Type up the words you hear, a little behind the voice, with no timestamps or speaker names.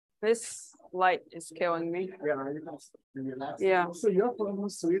This light is killing me. Yeah. So you're from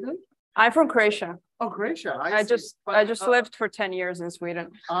Sweden? I'm from Croatia. Oh, Croatia. I just lived for 10 years in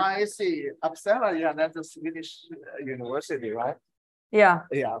Sweden. I see. Uppsala, yeah, that's a Swedish university, right? Yeah.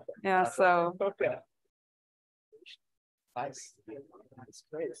 Yeah. Yeah. So. Okay. Nice. That's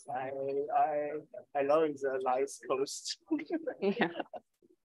great. I love the nice coast. Yeah.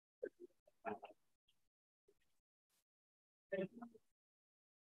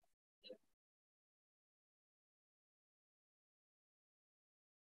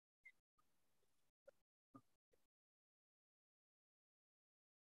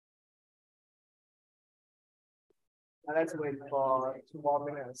 Let's wait for 2 more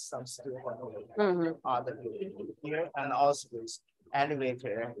minutes. Some still other here, and also this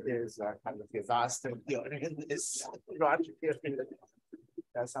elevator is a kind of disaster during this rush period.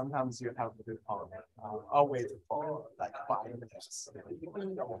 Sometimes you have to wait for like 5 minutes.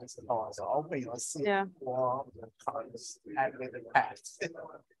 So open your seat for the cars elevator packed.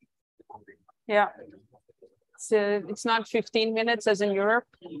 Yeah. So it's not 15 minutes as in Europe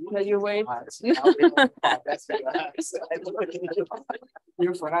that you wait. You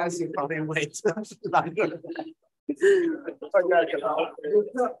France, you probably wait. So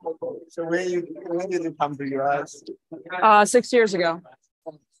when did you come to US? 6 years ago.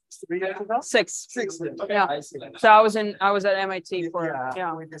 3 years ago? Six. 6 years. Yeah. So I was at MIT for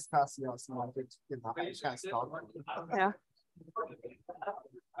We discussed your small bit in the chance talk. Yeah.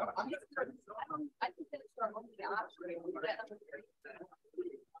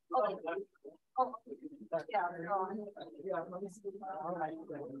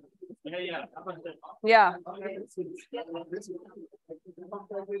 Yeah.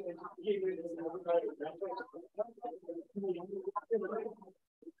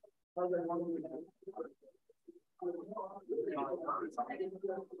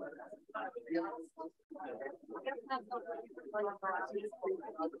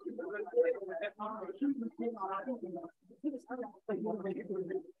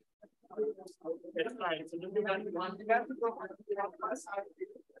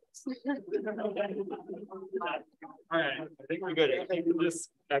 All right, I think we're good. I think we just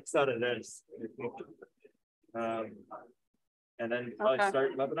X out of this. And then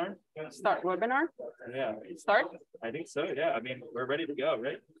start webinar? Start webinar? Yeah. Start? I think so, yeah. I mean, we're ready to go,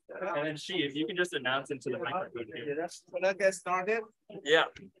 right? And then if you can just announce into the microphone here. Let's get started. Yeah.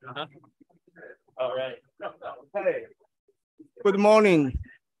 All right. Hey. Good morning.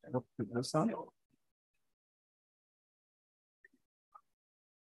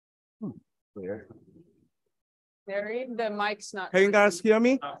 Where? Barry, the mic's not. Can you guys hear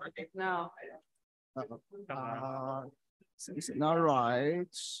me? No. It's not right.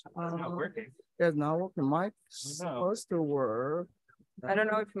 It's not working. It's not working. Mic's supposed to work. I don't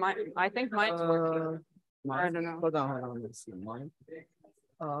know if I think mine's working. I don't know. Hold on. Let's see. Mine.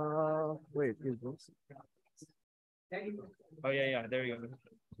 Wait, is this? Oh yeah. There you go.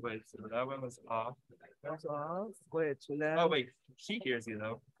 Wait, so that one was off. That's off. Wait, oh wait, she hears you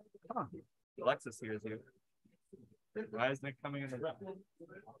though. Huh. Alexis hears you. Why isn't it coming in the room?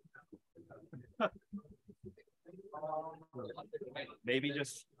 Maybe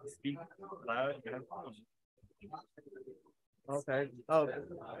just speak loud. Okay. Oh,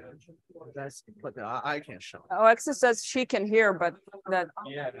 that's but I can show. Alexis says she can hear, but but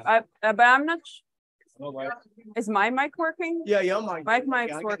I'm not. Is my mic working? Yeah, your mic. My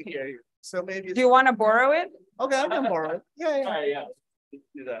mic's working. So maybe. Do you want to borrow it? Okay, I can borrow it. Yeah.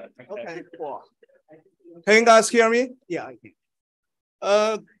 Do that. Okay, cool. Can you guys hear me? Yeah, I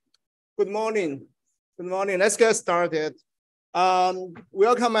can. Good morning. Good morning. Let's get started.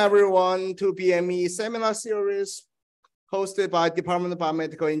 Welcome everyone to BME seminar series hosted by Department of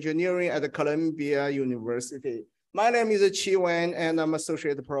Biomedical Engineering at the Columbia University. My name is Qi Wen, and I'm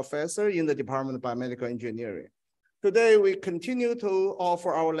associate professor in the Department of Biomedical Engineering. Today, we continue to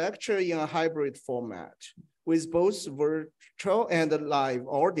offer our lecture in a hybrid format with both virtual and live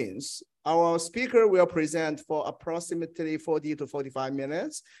audience. Our speaker will present for approximately 40 to 45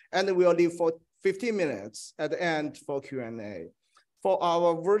 minutes, and we'll leave for 15 minutes at the end for Q&A. For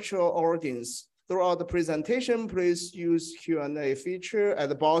our virtual audience, throughout the presentation, please use Q&A feature at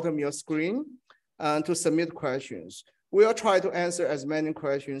the bottom of your screen to submit questions. We'll try to answer as many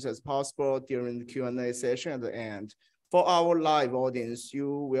questions as possible during the Q&A session at the end. For our live audience,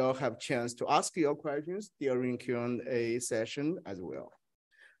 you will have a chance to ask your questions during Q&A session as well.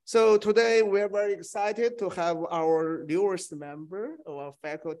 So today we're very excited to have our newest member, our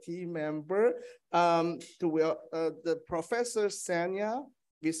faculty member, the Professor Sanja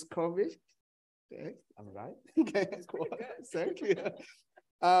Vickovic. Okay, I'm right. Okay, cool. Thank you.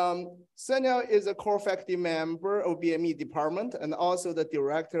 Sanja is a core faculty member of BME department and also the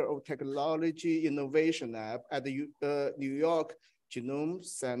director of Technology Innovation Lab at the New York Genome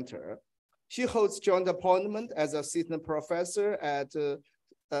Center. She holds joint appointment as assistant professor at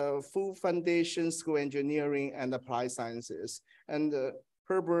Full Foundation School of Engineering and Applied Sciences and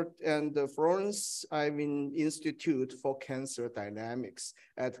Herbert and Florence Irving Institute for Cancer Dynamics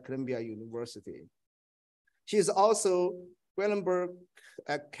at Columbia University. She is also Wellenberg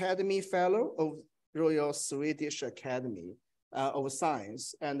Academy Fellow of Royal Swedish Academy of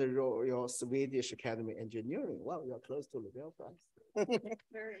Science and the Royal Swedish Academy of Engineering. Wow, you're close to the Nobel Prize.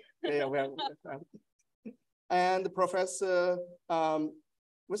 Yeah, well, and Professor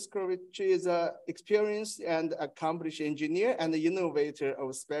Vickovic is an experienced and accomplished engineer and the innovator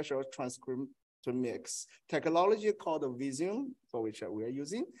of special transcriptomics technology called Visium, for which we are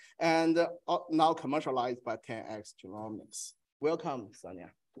using, and now commercialized by 10x Genomics. Welcome, Sanja.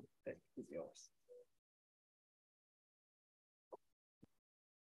 It's yours.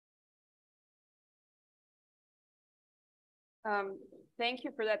 Thank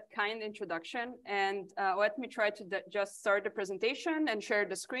you for that kind introduction. And let me try to just start the presentation and share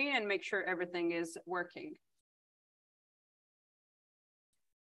the screen and make sure everything is working.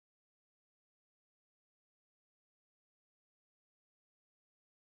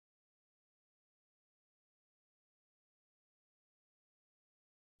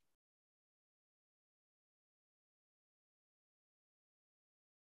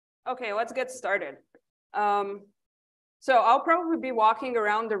 Okay, let's get started. So I'll probably be walking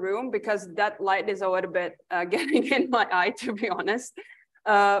around the room because that light is a little bit getting in my eye, to be honest.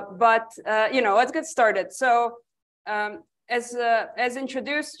 You know, let's get started. So as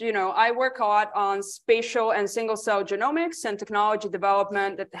introduced, you know, I work a lot on spatial and single cell genomics and technology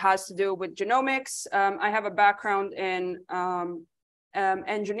development that has to do with genomics. I have a background in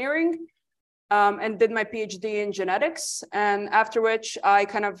engineering and did my PhD in genetics. And after which I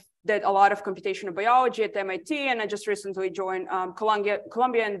kind of did a lot of computational biology at MIT, and I just recently joined Columbia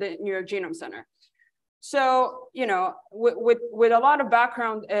and the New York Genome Center. So, you know, with a lot of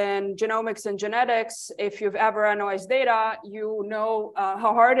background in genomics and genetics, if you've ever analyzed data, you know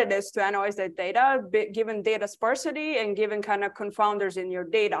how hard it is to analyze that data, given data sparsity and given kind of confounders in your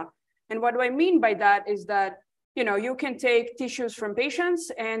data. And what do I mean by that is that, you know, you can take tissues from patients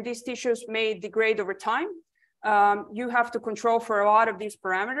and these tissues may degrade over time. You have to control for a lot of these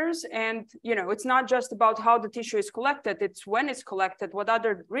parameters. And, you know, it's not just about how the tissue is collected, it's when it's collected, what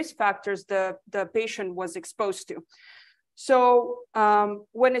other risk factors the patient was exposed to. So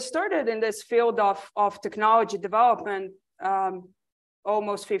when I started in this field of technology development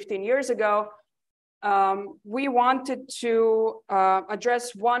almost 15 years ago, we wanted to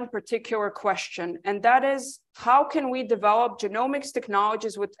address one particular question, and that is, how can we develop genomics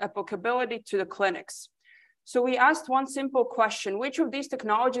technologies with applicability to the clinics? So we asked one simple question: which of these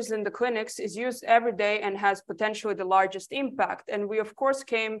technologies in the clinics is used every day and has potentially the largest impact? And we, of course,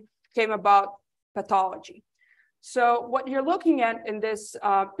 came about pathology. So what you're looking at in this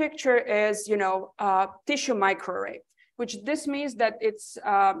picture is, you know, tissue microarray, which this means that it's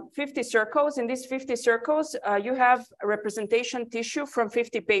 50 circles. In these 50 circles, you have a representation tissue from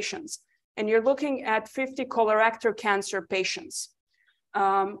 50 patients, and you're looking at 50 colorectal cancer patients.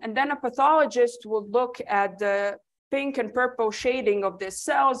 And then a pathologist will look at the pink and purple shading of these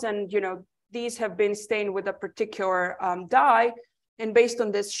cells, and, you know, these have been stained with a particular dye. And based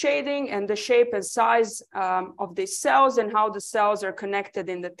on this shading and the shape and size of these cells and how the cells are connected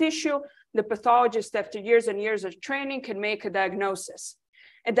in the tissue, the pathologist, after years and years of training, can make a diagnosis.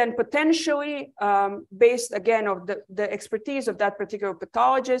 And then potentially, based again on the expertise of that particular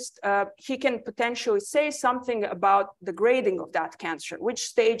pathologist, he can potentially say something about the grading of that cancer, which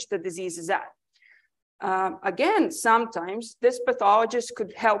stage the disease is at. Again, sometimes this pathologist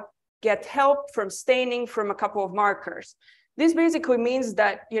could get help from staining from a couple of markers. This basically means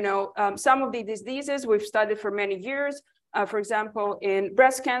that, you know, some of the diseases we've studied for many years. For example, in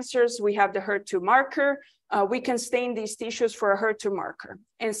breast cancers, we have the HER2 marker. We can stain these tissues for a HER2 marker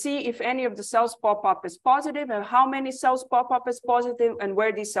and see if any of the cells pop up as positive and how many cells pop up as positive and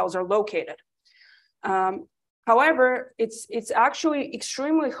where these cells are located. However, it's actually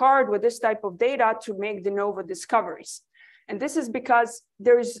extremely hard with this type of data to make de novo discoveries. And this is because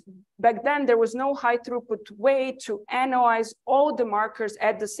back then there was no high throughput way to analyze all the markers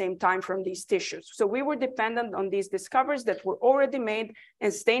at the same time from these tissues. So we were dependent on these discoveries that were already made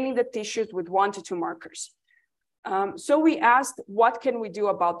and staining the tissues with 1 to 2 markers. So we asked, what can we do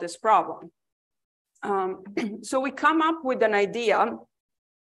about this problem? So we come up with an idea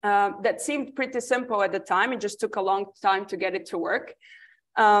that seemed pretty simple at the time. It just took a long time to get it to work.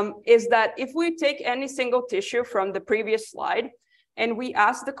 is that if we take any single tissue from the previous slide and we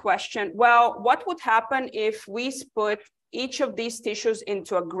ask the question, well, what would happen if we split each of these tissues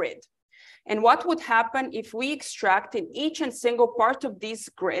into a grid? And what would happen if we extract in each and single part of this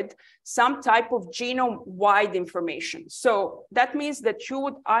grid some type of genome-wide information? So that means that you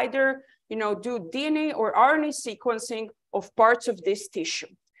would either do DNA or RNA sequencing of parts of this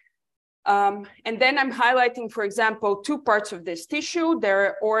tissue. And then I'm highlighting, for example, two parts of this tissue.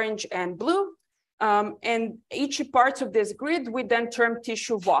 They're orange and blue. And each part of this grid, we then term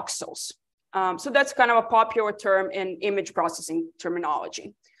tissue voxels. So that's kind of a popular term in image processing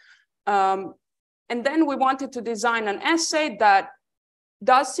terminology. And then we wanted to design an assay that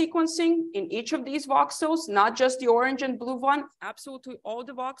does sequencing in each of these voxels, not just the orange and blue one, absolutely all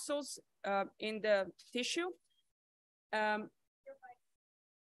the voxels in the tissue.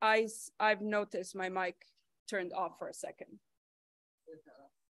 I've noticed my mic turned off for a second.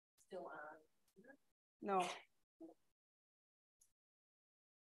 Still on? No.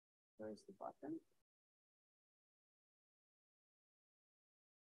 Where's the button?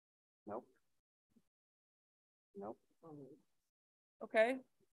 Nope. Nope. Okay.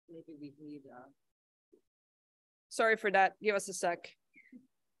 Maybe we need. Sorry for that. Give us a sec.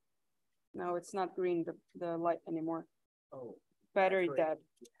 No, it's not green, the light anymore. Oh. Battery dead.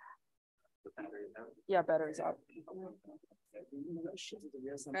 Yeah, battery's out. Okay.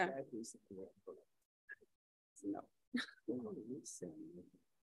 No.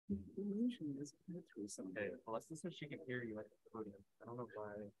 Hey, Alessa says she can hear you at the podium. I don't know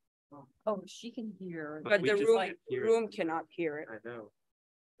why. Oh, she can hear. But the room cannot hear it. I know.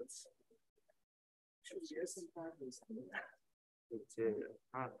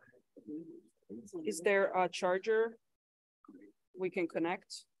 Is there a charger we can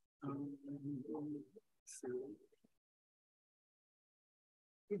connect?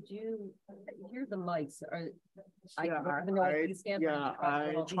 Did you hear the mics? I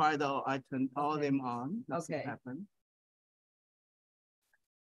tried. I turned all them on. Nothing happened.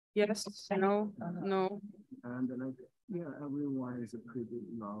 Yes. No. No. And everyone is pretty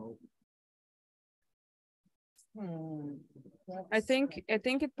low. I think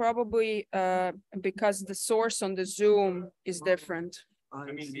it probably because the source on the Zoom is different.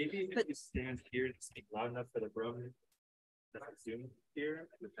 I mean, maybe if you stand here and speak loud enough for the room, that's Zoom here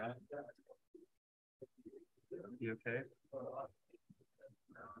with that. You okay?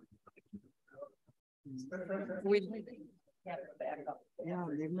 Yeah,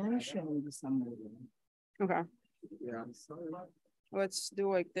 they mentioned somebody. Okay. Yeah. Let's do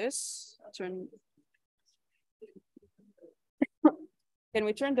like this. Turn. Can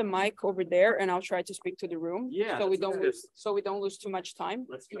we turn the mic over there and I'll try to speak to the room? Yeah. So we don't lose too much time.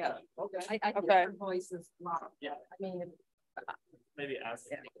 Let's do Yeah. that. Okay. I Okay. her voice is loud. Yeah. I mean, Maybe ask.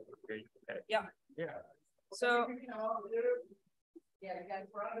 Yeah. Okay. Yeah. Yeah. So yeah, you guys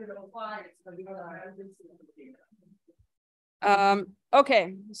were under the fly.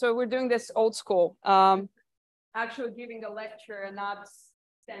 Okay, so we're doing this old school. Actually giving a lecture and not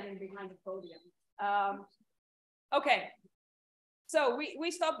standing behind the podium. Okay, so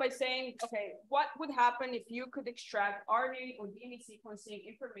we start by saying, okay, what would happen if you could extract RNA or DNA sequencing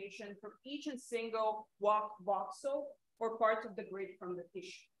information from each and single voxel or part of the grid from the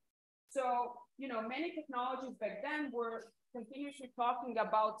tissue? So, many technologies back then were continuously talking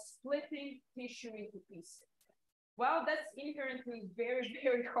about splitting tissue into pieces. Well, that's inherently very,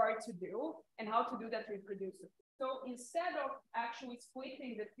 very hard to do, and how to do that reproducibly. So instead of actually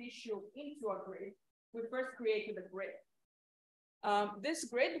splitting the tissue into a grid, we first created a grid. This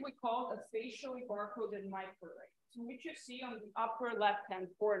grid we call a spatially barcoded microarray, which you see on the upper left-hand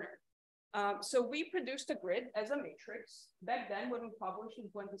corner. So we produced a grid as a matrix. Back then, when we published in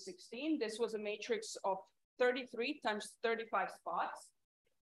 2016, this was a matrix of 33 times 35 spots.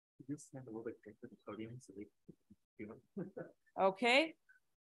 Could you stand a little bit closer to the podium so we can do it? Okay.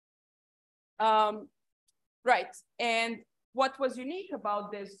 Right. And what was unique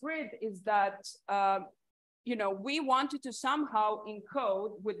about this grid is that, we wanted to somehow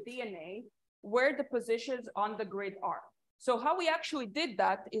encode with DNA where the positions on the grid are. So how we actually did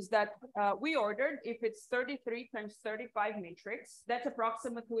that is that we ordered, if it's 33 times 35 matrix, that's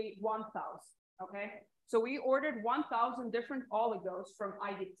approximately 1,000, okay? So we ordered 1,000 different oligos from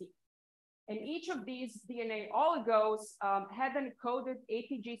IDT. And each of these DNA oligos had an encoded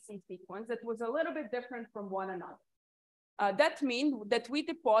ATGC sequence that was a little bit different from one another. That means that we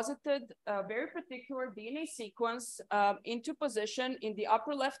deposited a very particular DNA sequence into position in the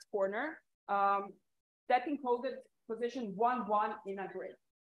upper left corner that encoded position 1,1 in a grid.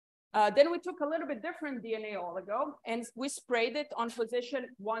 Then we took a little bit different DNA oligo and we sprayed it on position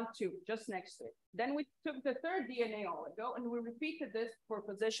 1, 2, just next to it. Then we took the third DNA oligo and we repeated this for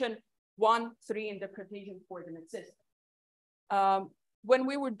position 1, 3 in the Cartesian coordinate system. When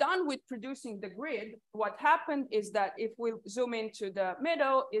we were done with producing the grid, what happened is that if we zoom into the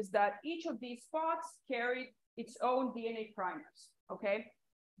middle, is that each of these spots carried its own DNA primers, okay?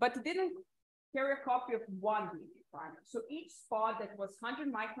 But it didn't carry a copy of one DNA primer. So each spot that was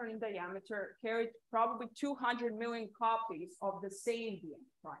 100 micron in diameter carried probably 200 million copies of the same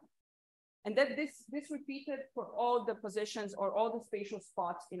DNA primer. And then this repeated for all the positions or all the spatial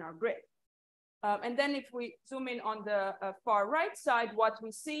spots in our grid. And then if we zoom in on the far right side, what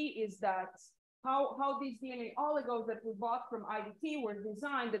we see is that how these DNA oligos that we bought from IDT were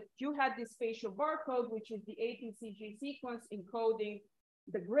designed, that you had this spatial barcode, which is the ATCG sequence encoding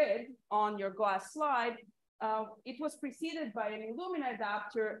the grid on your glass slide. It was preceded by an Illumina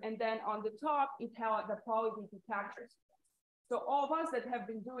adapter, and then on the top, it had the poly-DT capture sequence. So all of us that have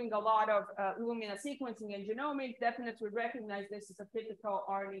been doing a lot of Illumina sequencing and genomics definitely recognize this as a typical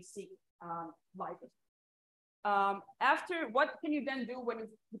RNA-seq library. After, what can you then do when you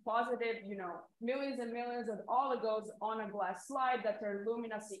deposited, millions and millions of oligos on a glass slide that are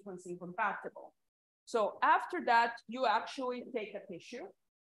Illumina sequencing compatible? So after that, you actually take a tissue,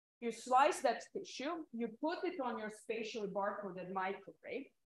 you slice that tissue, you put it on your spatially barcoded microarray.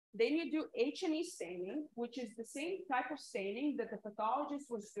 Then you do H&E staining, which is the same type of staining that the pathologist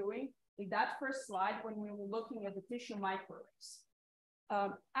was doing in that first slide when we were looking at the tissue microarrays.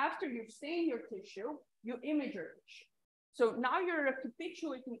 After you've stained your tissue, you image your tissue. So now you're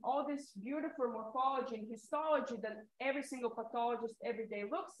recapitulating all this beautiful morphology and histology that every single pathologist every day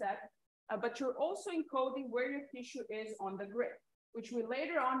looks at, but you're also encoding where your tissue is on the grid, which we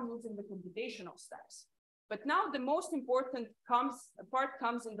later on use in the computational steps. But now the most important part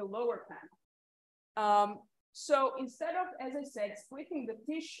comes in the lower panel. So instead of, as I said, splitting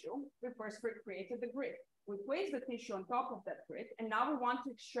the tissue, we first created the grid. We place the tissue on top of that grid, and now we want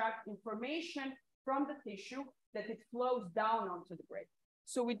to extract information from the tissue that it flows down onto the grid.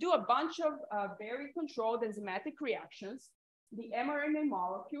 So we do a bunch of very controlled enzymatic reactions. The mRNA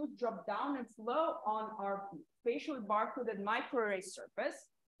molecules drop down and flow on our spatially barcoded microarray surface.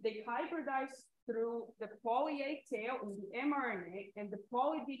 They hybridize through the poly-A tail in the mRNA and the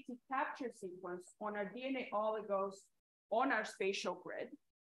poly-DT capture sequence on our DNA oligos on our spatial grid.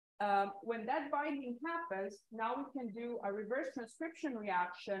 When that binding happens, now we can do a reverse transcription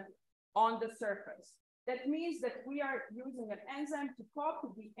reaction on the surface. That means that we are using an enzyme to copy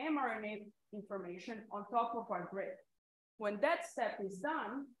the mRNA information on top of our grid. When that step is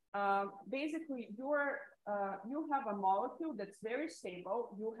done, basically you have a molecule that's very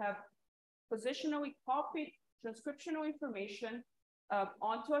stable. You have positionally copied transcriptional information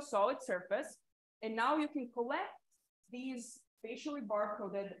onto a solid surface. And now you can collect these spatially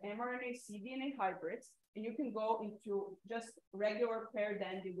barcoded mRNA cDNA hybrids, and you can go into just regular paired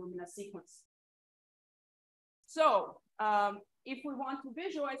end Illumina sequence. So if we want to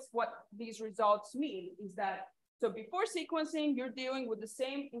visualize what these results mean, is that, so before sequencing, you're dealing with the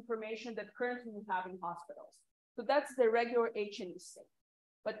same information that currently we have in hospitals. So that's the regular H&E state.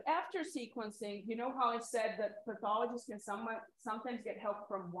 But after sequencing, you know how I said that pathologists can sometimes get help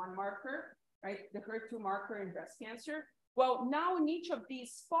from one marker, right? The HER2 marker in breast cancer. Well, now in each of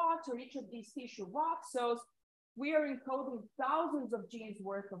these spots or each of these tissue voxels, we are encoding thousands of genes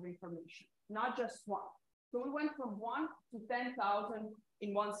worth of information, not just one. So we went from 1 to 10,000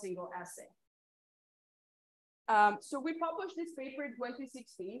 in one single assay. So we published this paper in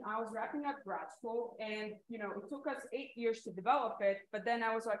 2016. I was wrapping up grad school, and it took us 8 years to develop it. But then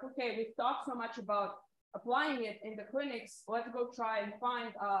I was like, okay, we've talked so much about applying it in the clinics. Let's go try and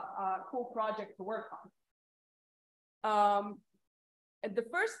find a cool project to work on. And the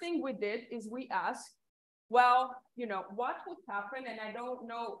first thing we did is we asked, well, what would happen? And I don't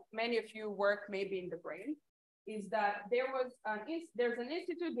know, many of you work maybe in the brain. Is that there's an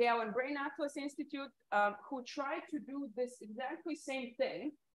institute, the Allen Brain Atlas Institute, who tried to do this exactly same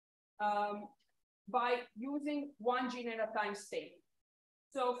thing by using one gene at a time staining.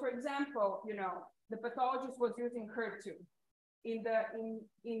 So for example, the pathologist was using HER2. In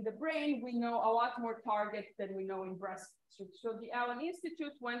the brain, we know a lot more targets than we know in breast cancer. So the Allen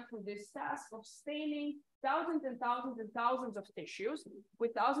Institute went through this task of staining thousands and thousands and thousands of tissues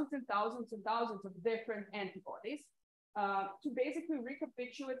with thousands and thousands and thousands of different antibodies to basically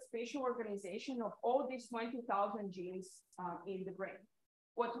recapitulate spatial organization of all these 20,000 genes in the brain.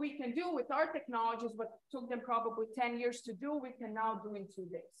 What we can do with our technologies, what took them probably 10 years to do, we can now do in 2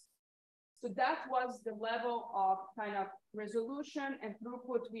 days. So that was the level of kind of resolution and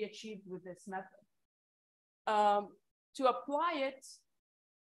throughput we achieved with this method. To apply it,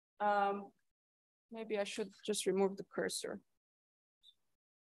 maybe I should just remove the cursor.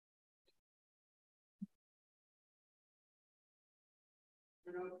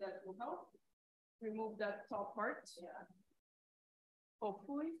 I don't know if that will help. Remove that top part. Yeah.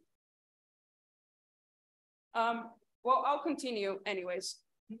 Hopefully. Well, I'll continue anyways.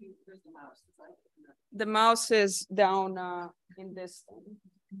 The mouse is down in this thing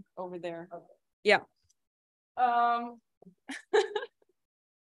over there. Okay. Yeah.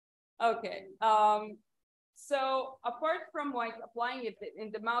 Okay. So apart from like applying it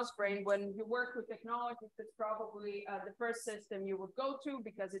in the mouse brain, when you work with technology, it's probably the first system you would go to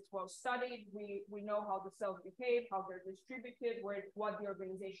because it's well studied. We know how the cells behave, how they're distributed, what the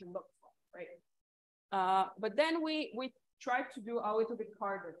organization looks like, right? But then we tried to do a little bit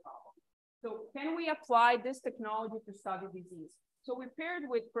harder problem. So can we apply this technology to study disease? So we paired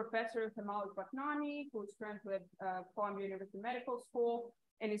with Professor Kamal Patnani, who's currently at Columbia University Medical School,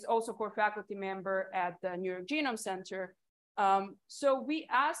 and is also core faculty member at the New York Genome Center. So we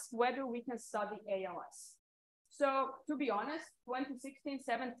asked whether we can study ALS. So to be honest, 2016,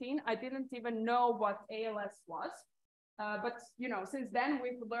 17, I didn't even know what ALS was. But you know, since then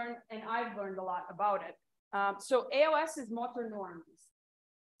we've learned, and I've learned a lot about it. So ALS is motor neuron disease,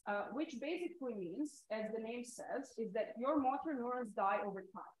 which basically means, as the name says, is that your motor neurons die over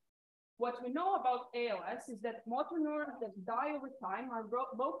time. What we know about ALS is that motor neurons that die over time are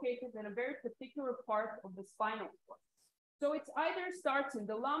located in a very particular part of the spinal cord. So it either starts in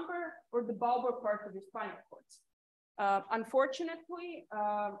the lumbar or the bulbar part of the spinal cord. Unfortunately,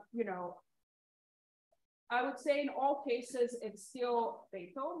 you know, I would say in all cases, it's still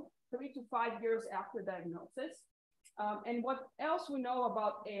fatal, 3 to 5 years after diagnosis. And what else we know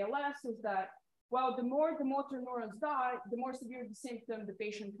about ALS is that, well, the more the motor neurons die, the more severe the symptom the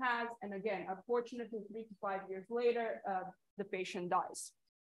patient has. And again, unfortunately, 3 to 5 years later, the patient dies.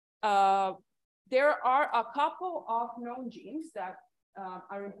 There are a couple of known genes that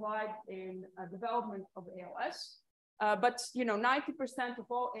are implied in development of ALS, but you know, 90% of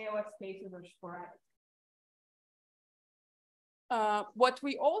all ALS cases are sporadic. What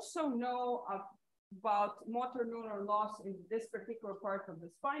we also know about motor neuron loss in this particular part of the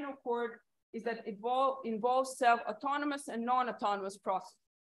spinal cord is that it involves self-autonomous and non-autonomous processes.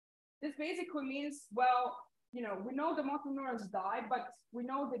 This basically means, well, you know, we know the motor neurons die, but we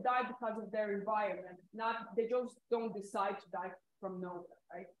know they die because of their environment, they just don't decide to die from nowhere,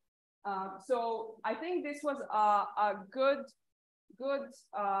 right? So I think this was a good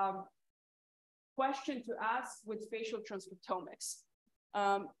question to ask with spatial transcriptomics.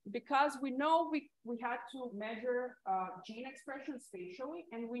 Because we know we had to measure gene expression spatially,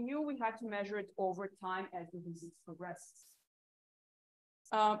 and we knew we had to measure it over time as the disease progresses.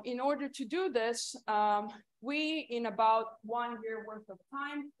 In order to do this, we, in about 1 year worth of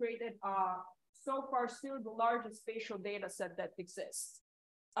time, created so far still the largest spatial data set that exists.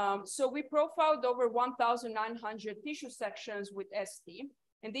 So we profiled over 1,900 tissue sections with ST,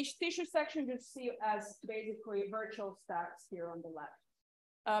 and these tissue sections you see as basically virtual stacks here on the left.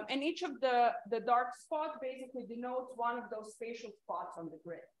 And each of the dark spots basically denotes one of those spatial spots on the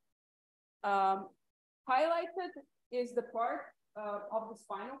grid. Highlighted is the part of the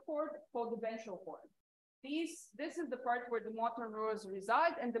spinal cord called the ventral cord. This is the part where the motor neurons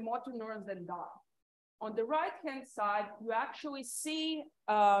reside and the motor neurons then die. On the right-hand side, you actually see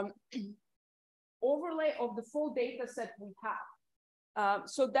overlay of the full data set we have.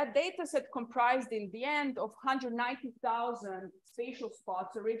 So that data set comprised in the end of 190,000 spatial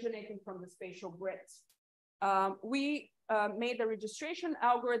spots originating from the spatial grids. We made a registration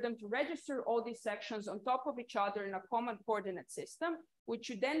algorithm to register all these sections on top of each other in a common coordinate system, which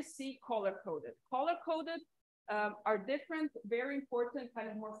you then see color-coded. Color-coded are different, very important kind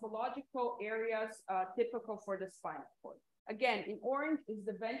of morphological areas typical for the spinal cord. Again, in orange is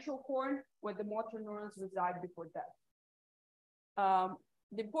the ventral cord where the motor neurons reside before death.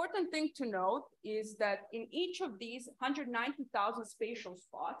 The important thing to note is that in each of these 190,000 spatial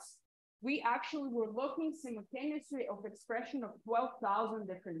spots, we actually were looking simultaneously of expression of 12,000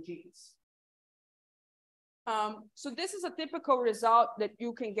 different genes. So this is a typical result that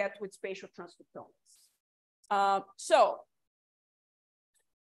you can get with spatial transcriptomics. So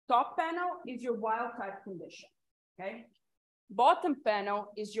top panel is your wild type condition, okay? Bottom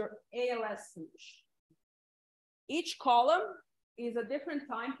panel is your ALS condition. Each column is a different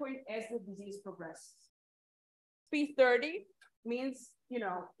time point as the disease progresses. P30 means, you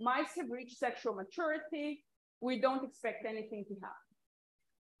know, mice have reached sexual maturity. We don't expect anything to happen.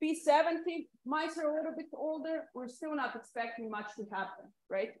 P70 mice are a little bit older. We're still not expecting much to happen,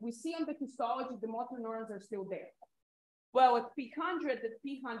 right? We see on the histology, the motor neurons are still there. Well, at P100, at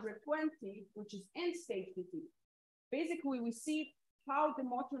P120, which is end-stage disease, basically we see how the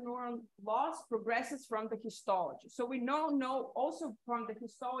motor neuron loss progresses from the histology. So we know also from the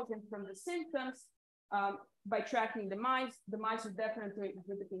histology and from the symptoms, by tracking the mice are definitely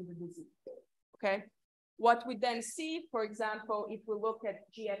exhibiting the disease, okay? What we then see, for example, if we look at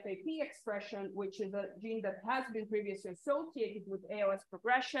GFAP expression, which is a gene that has been previously associated with ALS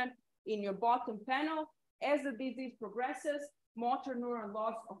progression in your bottom panel, as the disease progresses, motor neuron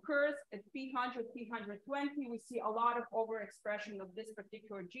loss occurs at P100, P120. We see a lot of overexpression of this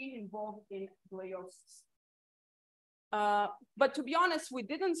particular gene involved in gliosis. But to be honest, we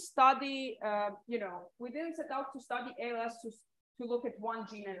didn't study, we didn't set out to study ALS to look at one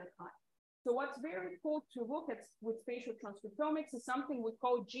gene at a time. So what's very cool to look at with spatial transcriptomics is something we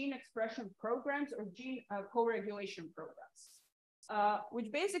call gene expression programs or gene co-regulation programs,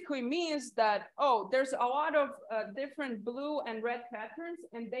 which basically means that, there's a lot of different blue and red patterns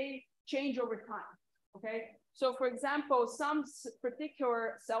and they change over time, okay? So for example, some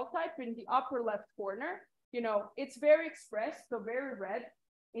particular cell type in the upper left corner, it's very expressed, so very red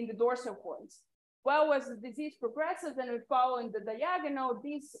in the dorsal horns. Well, as the disease progresses and we follow in the diagonal,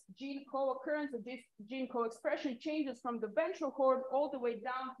 this gene co-occurrence or this gene co-expression changes from the ventral horn all the way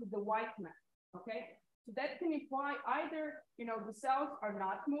down to the white matter, okay? So that can imply either, the cells are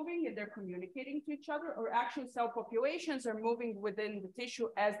not moving and they're communicating to each other, or actually cell populations are moving within the tissue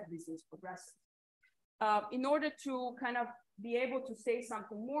as the disease progresses. In order to kind of be able to say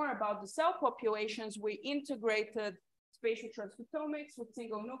something more about the cell populations, we integrated spatial transcriptomics with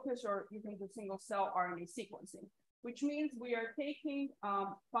single nucleus, or you can do single cell RNA sequencing, which means we are taking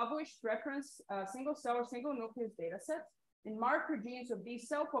published reference single cell or single nucleus data sets and marker genes of these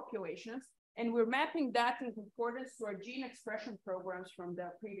cell populations, and we're mapping that in concordance to our gene expression programs from the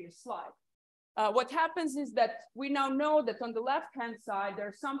previous slide. What happens is that we now know that on the left-hand side, there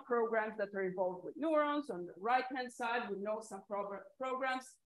are some programs that are involved with neurons. On the right-hand side, we know some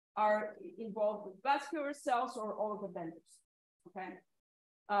programs are involved with vascular cells or oligobenders, okay?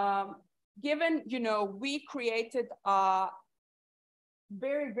 Given, we created a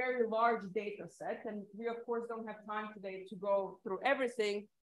very, very large data set, and we of course don't have time today to go through everything.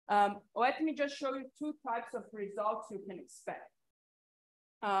 Let me just show you two types of results you can expect.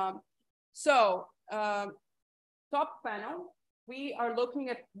 Top panel, we are looking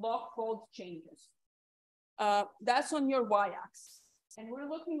at log fold changes. That's on your y-axis. And we're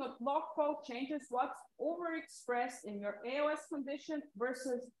looking at log fold changes, what's overexpressed in your ALS condition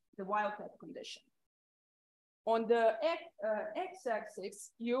versus the wild type condition. On the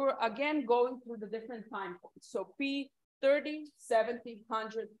x-axis, you're again going through the different time points. So P30, 70,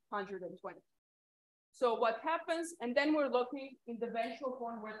 100, 120. So what happens, and then we're looking in the ventral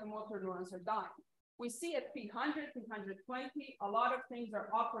horn where the motor neurons are dying. We see at P100, P120, a lot of things are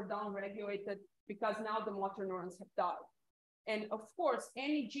up or down regulated because now the motor neurons have died. And of course,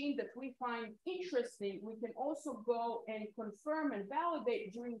 any gene that we find interesting, we can also go and confirm and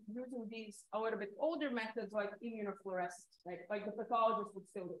validate using these a little bit older methods like immunofluorescence, like the pathologist would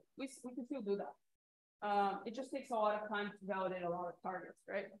still do. We can still do that. It just takes a lot of time to validate a lot of targets,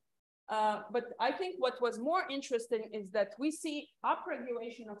 right? But I think what was more interesting is that we see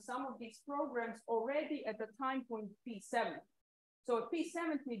upregulation of some of these programs already at the time point P70. So at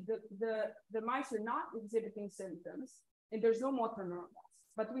P70, the mice are not exhibiting symptoms and there's no motor neuron loss.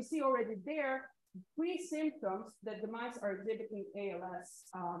 But we see already there pre-symptoms that the mice are exhibiting ALS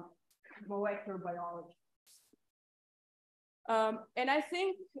molecular biology. And I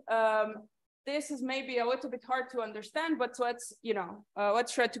think this is maybe a little bit hard to understand, but let's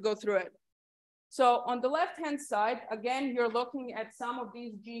try to go through it. So on the left-hand side, again, you're looking at some of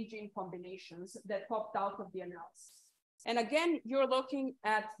these gene-gene combinations that popped out of the analysis. And again, you're looking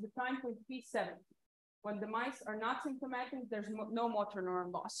at the time point P70. When the mice are not symptomatic, there's no motor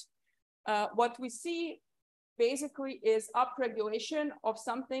neuron loss. What we see basically is upregulation of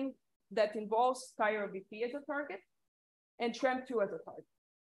something that involves TYROBP as a target and TREM2 as a target.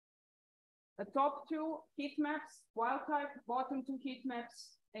 The top two heat maps, wild type, bottom two heat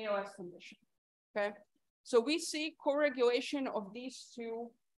maps, ALS condition, okay? So we see co-regulation of these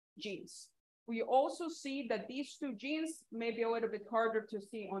two genes. We also see that these two genes, may be a little bit harder to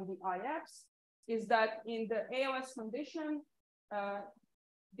see on the IX, is that in the ALS condition,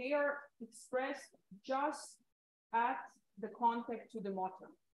 they are expressed just at the contact to the motor.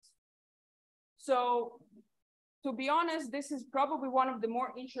 So to be honest, this is probably one of the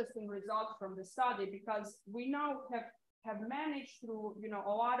more interesting results from the study because we now have have managed through, a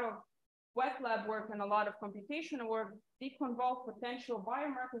lot of wet lab work and a lot of computational work, deconvolve potential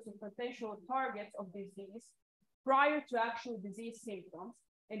biomarkers and potential targets of disease prior to actual disease symptoms,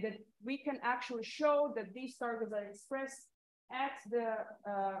 and that we can actually show that these targets are expressed at the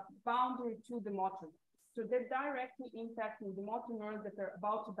boundary to the motor. So they're directly impacting the motor neurons that are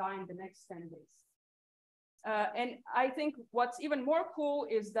about to die in the next 10 days. And I think what's even more cool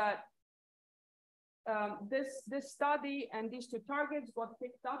is that this study and these two targets got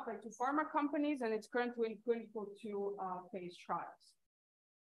picked up by 2 pharma companies, and it's currently in clinical 2 phase trials.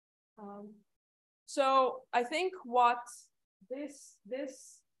 So I think what this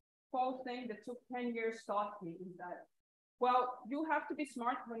whole thing that took 10 years taught me is that, well, you have to be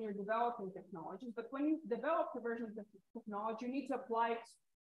smart when you're developing technologies, but when you develop a version of the technology, you need to apply it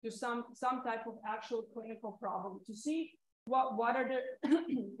to some type of actual clinical problem to see what are the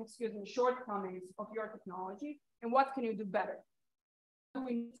excuse me, shortcomings of your technology and what can you do better.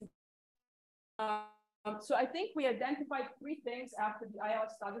 So I think we identified 3 things after the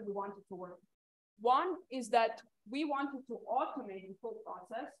ILS study we wanted to work. One is that we wanted to automate the full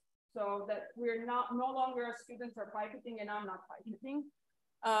process so that we're no longer students are pipetting and I'm not pipetting.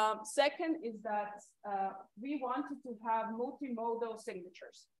 Second is that we wanted to have multimodal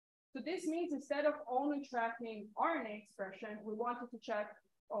signatures. So this means instead of only tracking RNA expression, we wanted to check,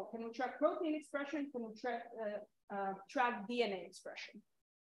 can we track protein expression? Can we track DNA expression?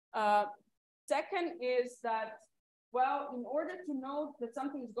 Second is that, well, in order to know that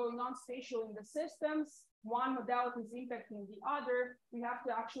something is going on spatial in the systems, one modality is impacting the other, we have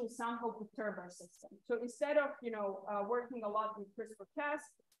to actually somehow perturb our system. So instead of, working a lot with CRISPR-Cas,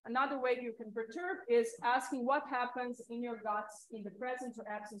 another way you can perturb is asking what happens in your guts in the presence or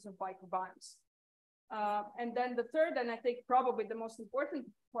absence of microbiomes. And then the third, and I think probably the most important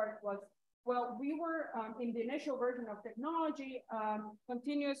part was, well, we were in the initial version of technology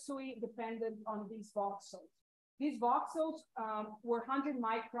continuously dependent on these voxels. These voxels were 100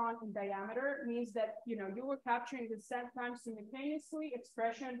 micron in diameter, means that you were capturing the sometimes simultaneously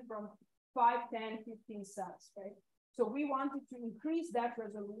expression from 5, 10, 15 cells, right? So we wanted to increase that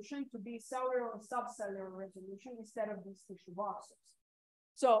resolution to be cellular or subcellular resolution instead of these tissue voxels.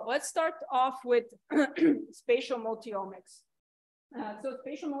 So let's start off with spatial multiomics. So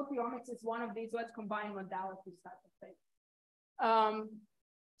spatial multiomics is one of these let's combine modalities type of thing.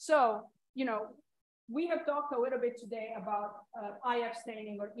 We have talked a little bit today about IF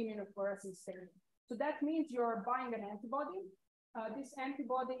staining or immunofluorescence staining. So that means you're buying an antibody. This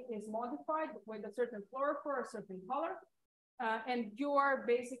antibody is modified with a certain fluorophore, a certain color, and you are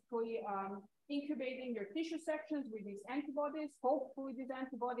basically incubating your tissue sections with these antibodies. Hopefully this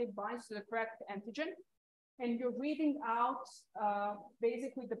antibody binds to the correct antigen, and you're reading out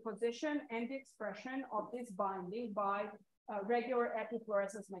basically the position and the expression of this binding by regular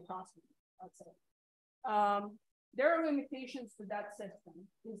epifluorescence microscopy, let's say. There are limitations to that system,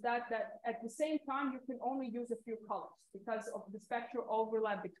 is that at the same time, you can only use a few colors because of the spectral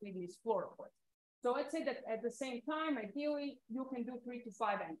overlap between these fluorophores. So let's say that at the same time, ideally, you can do 3 to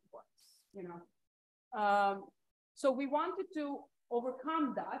 5 antibodies, So we wanted to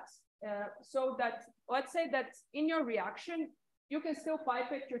overcome that so that, let's say that in your reaction, you can still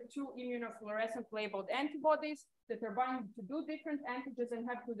pipette your 2 immunofluorescent labeled antibodies that are binding to 2 different antigens and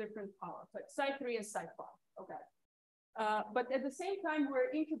have 2 different colors, like Cy3 and Cy5, okay? But at the same time,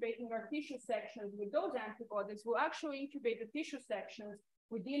 we're incubating our tissue sections with those antibodies. We'll actually incubate the tissue sections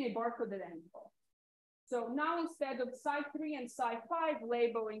with DNA barcoded antibodies. So now instead of Cy3 and Cy5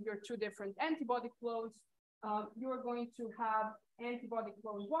 labeling your 2 different antibody clones, you're going to have antibody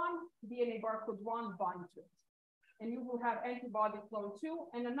clone 1, DNA barcode 1 bind to it. And you will have antibody clone 2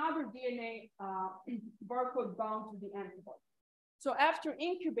 and another DNA barcode bound to the antibody. So after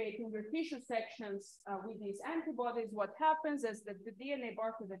incubating your tissue sections with these antibodies, what happens is that the DNA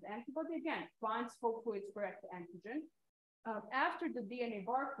barcoded antibody, again, binds hopefully its correct antigen. After the DNA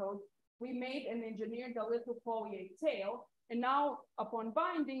barcode, we made and engineered a little foliate tail. And now upon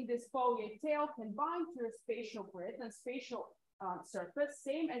binding, this foliate tail can bind to your spatial grid and spatial surface,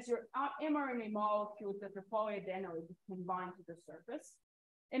 same as your mRNA molecules that are polyadenylate can bind to the surface.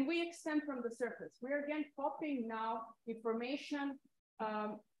 And we extend from the surface. We're again copying now information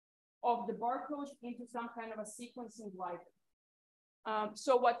of the barcode into some kind of a sequencing library.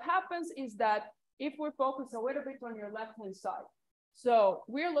 So what happens is that if we focus a little bit on your left-hand side, so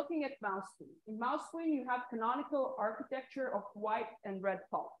we're looking at mouse screen. In mouse screen, you have canonical architecture of white and red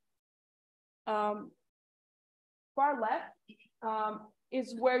pulp. Far left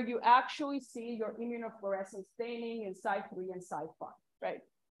is where you actually see your immunofluorescence staining in Cy3 and Cy5, right?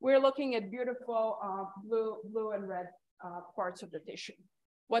 We're looking at beautiful blue and red parts of the tissue.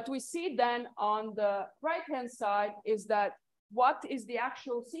 What we see then on the right-hand side is that what is the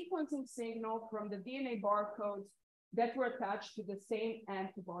actual sequencing signal from the DNA barcodes that were attached to the same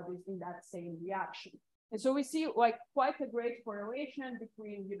antibodies in that same reaction. And so we see like quite a great correlation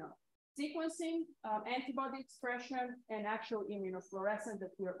between, sequencing, antibody expression, and actual immunofluorescence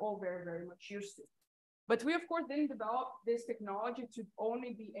that we're all very, very much used to. But we, of course, didn't develop this technology to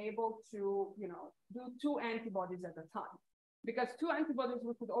only be able to, do 2 antibodies at a time. Because 2 antibodies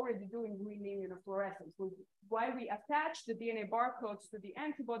we could already do in green immunofluorescence. Why we attach the DNA barcodes to the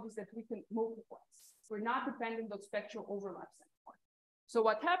antibodies that we can multiplex. We're not dependent on spectral overlaps anymore. So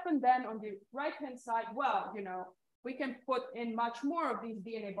what happened then on the right-hand side, well, we can put in much more of these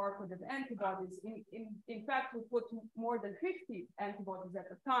DNA barcoded antibodies. In fact, we put more than 50 antibodies at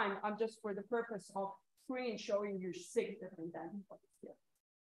a time, just for the purpose of screen showing you 6 different antibodies here.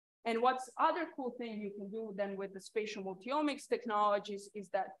 And what's other cool thing you can do then with the spatial multiomics technologies is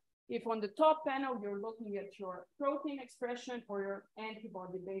that if on the top panel, you're looking at your protein expression or your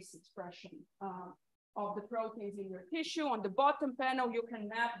antibody-based expression of the proteins in your tissue, on the bottom panel, you can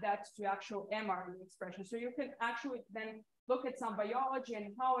map that to actual mRNA expression. So you can actually then look at some biology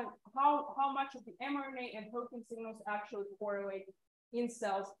and how much of the mRNA and protein signals actually correlate in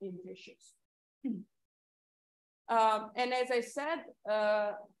cells in tissues. And as I said,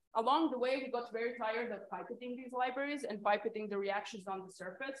 along the way, we got very tired of pipetting these libraries and pipetting the reactions on the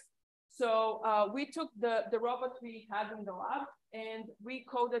surface. So we took the robot we had in the lab and we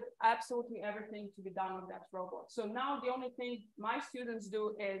coded absolutely everything to be done on that robot. So now the only thing my students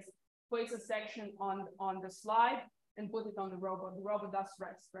do is place a section on the slide and put it on the robot. The robot does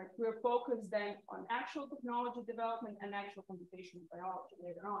rest, right? We're focused then on actual technology development and actual computational biology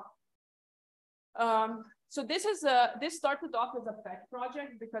later on. So this started off as a pet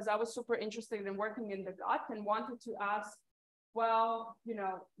project because I was super interested in working in the gut and wanted to ask, well,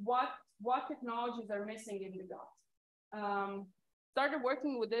 what technologies are missing in the gut? Started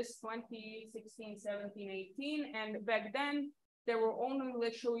working with this 2016, 17, 18, and back then there were only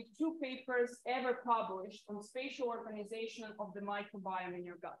literally 2 papers ever published on spatial organization of the microbiome in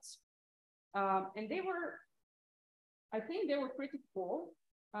your guts. And I think they were pretty cool.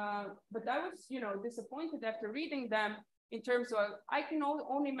 But I was, disappointed after reading them in terms of, I can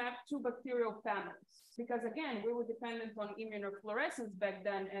only map 2 bacterial families because again, we were dependent on immunofluorescence back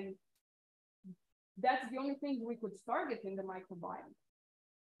then. And that's the only thing we could target in the microbiome.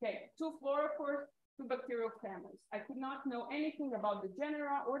 Okay, 2 fluorophores, 2 bacterial families. I could not know anything about the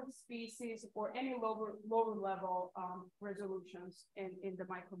genera or the species or any lower level resolutions in the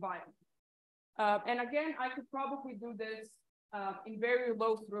microbiome. And again, I could probably do this in very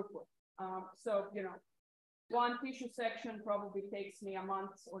low throughput. So, 1 tissue section probably takes me a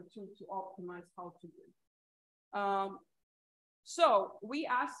month or 2 to optimize how to do. So we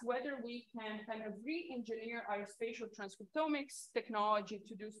asked whether we can kind of re-engineer our spatial transcriptomics technology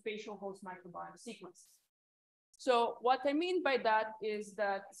to do spatial host microbiome sequences. So what I mean by that is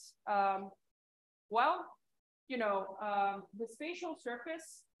that, the spatial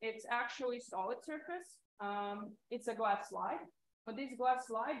surface, it's actually solid surface. It's a glass slide. On this glass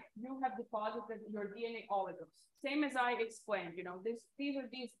slide, you have deposited your DNA oligos. Same as I explained, these are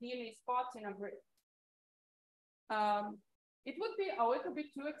these DNA spots in a grid. It would be a little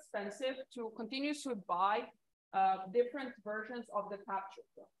bit too expensive to continuously buy different versions of the capture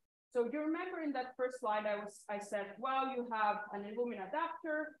flow. So you remember in that first slide, I said, well, you have an Illumina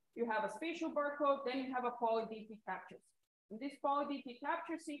adapter, you have a spatial barcode, then you have a poly-DP capture. And this poly-DP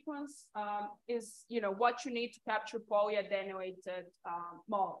capture sequence is, what you need to capture polyadenylated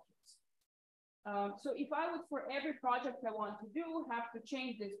molecules. So if I would, for every project I want to do, have to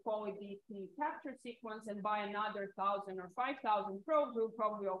change this poly-DP capture sequence and buy another 1,000 or 5,000 probes, we'll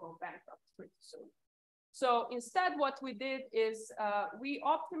probably all go bankrupt pretty soon. So instead, what we did is we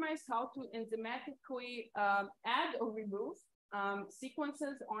optimized how to enzymatically add or remove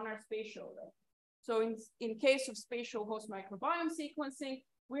sequences on our spatial array. So in case of spatial host microbiome sequencing,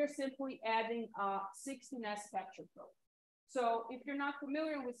 we're simply adding a 16S capture probe. So if you're not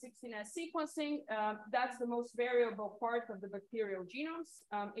familiar with 16S sequencing, that's the most variable part of the bacterial genomes.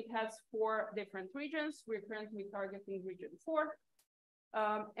 It has 4 different regions. We're currently targeting region 4.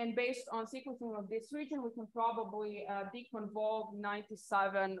 And based on sequencing of this region, we can probably deconvolve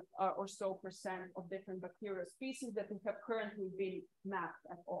 97% or so of different bacterial species that have currently been mapped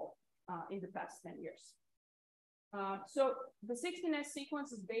at all in the past 10 years. So the 16S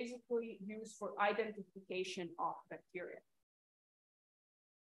sequence is basically used for identification of bacteria.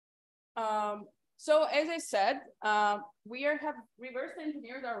 So as I said, we have reverse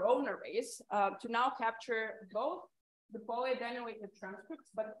engineered our own arrays to now capture both the polyadenylated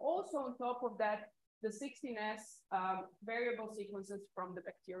transcripts, but also on top of that, the 16S variable sequences from the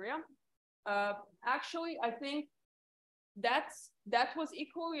bacteria. Actually, I think that was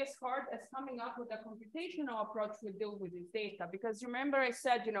equally as hard as coming up with a computational approach to deal with this data. Because remember I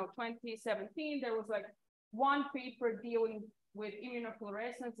said, 2017, there was like one paper dealing with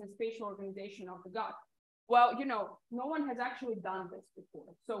immunofluorescence and spatial organization of the gut. Well, no one has actually done this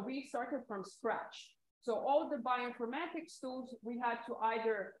before. So we started from scratch. So all the bioinformatics tools, we had to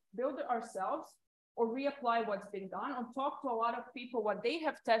either build it ourselves or reapply what's been done, or talk to a lot of people, what they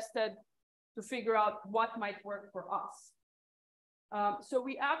have tested to figure out what might work for us. So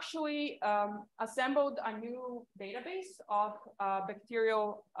we actually assembled a new database of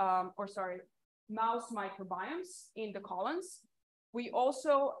mouse microbiomes in the colons. We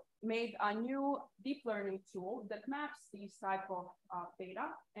also made a new deep learning tool that maps these type of data,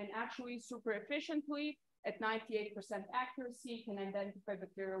 and actually super efficiently at 98% accuracy can identify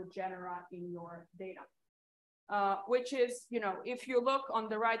bacterial genera in your data. Which is, if you look on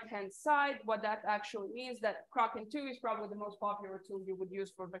the right-hand side, what that actually means that Kraken-2 is probably the most popular tool you would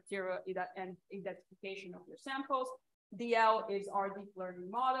use for bacteria and identification of your samples. DL is our deep learning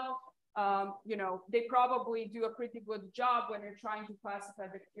model. They probably do a pretty good job when you're trying to classify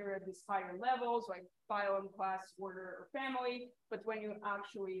bacteria at these higher levels, like phylum, class, order, or family. But when you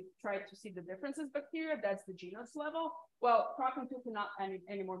actually try to see the differences bacteria, that's the genus level. Well, Kraken-2 cannot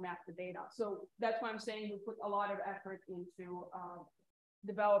anymore map the data. So that's why I'm saying we put a lot of effort into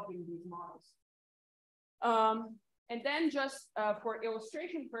developing these models. And then just for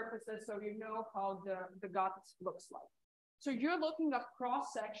illustration purposes, so you know how the gut looks like. So you're looking at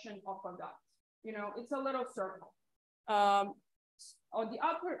cross-section of a gut. It's a little circle. On the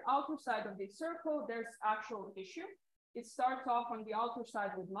outer side of the circle, there's actual tissue. It starts off on the outer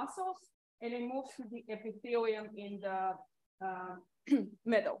side with muscles, and it moves to the epithelium in the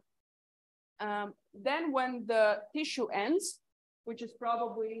middle. Then when the tissue ends, which is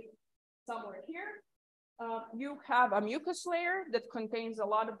probably somewhere here, you have a mucus layer that contains a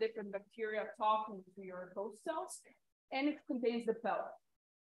lot of different bacteria talking to your host cells. And it contains the pellet.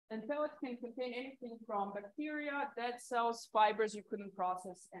 And pellet can contain anything from bacteria, dead cells, fibers you couldn't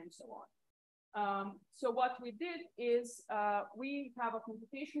process, and so on. So what we did is we have a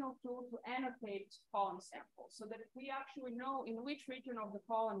computational tool to annotate colon samples so that we actually know in which region of the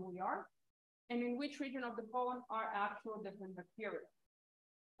colon we are and in which region of the colon are actual different bacteria.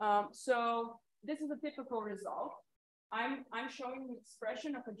 So this is a typical result. I'm showing the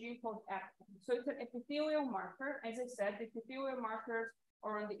expression of a gene called actin. So it's an epithelial marker. As I said, the epithelial markers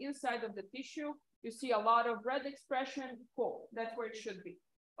are on the inside of the tissue. You see a lot of red expression. Cool, that's where it should be.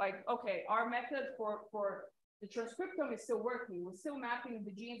 Like, okay, our method for the transcriptome is still working. We're still mapping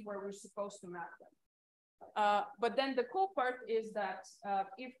the genes where we're supposed to map them. But then the cool part is that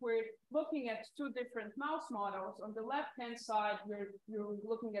if we're looking at two different mouse models, on the left-hand side, you're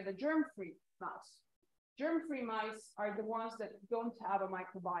looking at a germ-free mouse. Germ-free mice are the ones that don't have a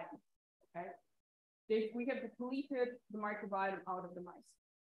microbiome, okay? We have depleted the microbiome out of the mice.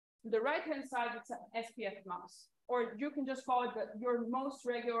 The right-hand side, it's an SPF mouse, or you can just call it your most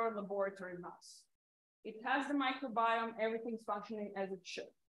regular laboratory mouse. It has the microbiome, everything's functioning as it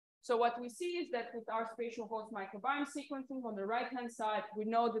should. So what we see is that with our spatial host microbiome sequencing on the right-hand side, we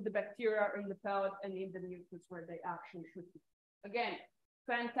know that the bacteria are in the pellet and in the mucus where they actually should be. Again,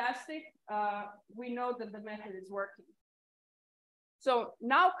 fantastic. We know that the method is working. So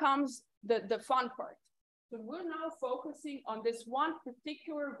now comes the fun part. So we're now focusing on this one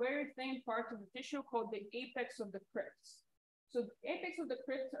particular very thin part of the tissue called the apex of the crypts. So the apex of the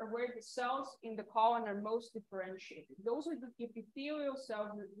crypts are where the cells in the colon are most differentiated. Those are the epithelial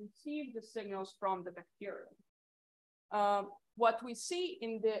cells that receive the signals from the bacteria. What we see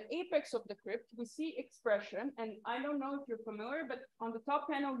in the apex of the crypt, we see expression, and I don't know if you're familiar, but on the top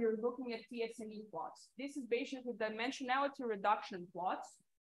panel, you're looking at TSNE plots. This is basically dimensionality reduction plots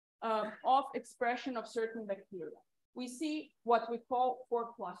of expression of certain bacteria. We see what we call 4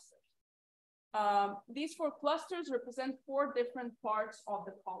 clusters. These 4 clusters represent 4 different parts of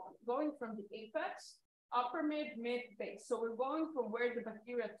the colon, going from the apex, upper mid, base. So we're going from where the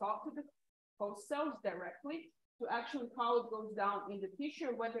bacteria talk to the host cells directly to actually how it goes down in the tissue,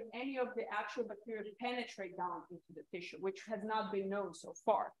 whether any of the actual bacteria penetrate down into the tissue, which has not been known so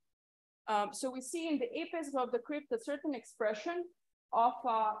far. So we see in the apex of the crypt a certain expression of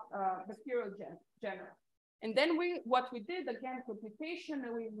bacterial genera. And then what we did, again,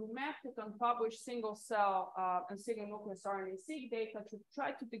 computationally, we mapped it on published single cell and single nucleus RNA-seq data to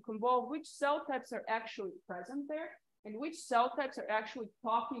try to decompose which cell types are actually present there and which cell types are actually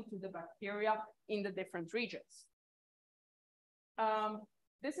talking to the bacteria in the different regions.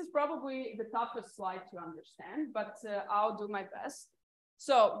 This is probably the toughest slide to understand, but I'll do my best.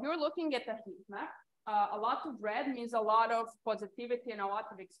 So you're looking at a heat map. A lot of red means a lot of positivity and a lot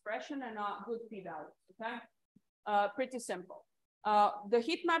of expression and a good p-value, okay? Pretty simple. The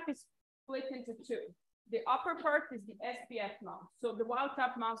heat map is split into two. The upper part is the SPF mouse, so the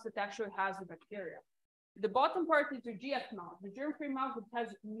wild-type mouse that actually has the bacteria. The bottom part is the GF mouse, the germ-free mouse that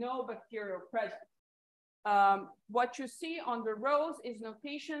has no bacteria present. What you see on the rows is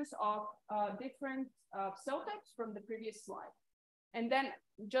notations of different cell types from the previous slide. And then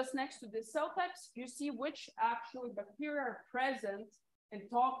just next to the cell types, you see which actually bacteria are present and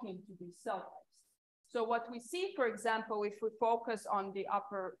talking to these cell types. So what we see, for example, if we focus on the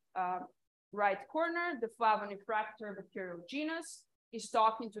upper right corner, the flavonifractor bacterial genus is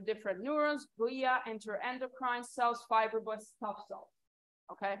talking to different neurons, glia, enteroendocrine cells, fibroblasts, tough cells,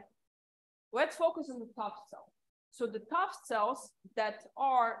 okay? Let's focus on the tough cell. So the tough cells that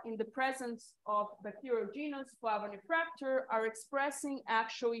are in the presence of bacterial genus flavonifractor are expressing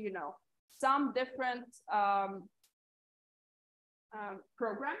actually, you know, some different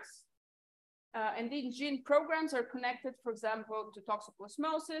programs. And these gene programs are connected, for example, to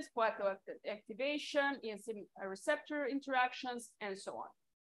toxoplasmosis, plateau activation, enzyme receptor interactions, and so on.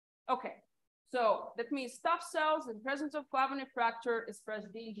 Okay, so that means tough cells in presence of flavonifractor express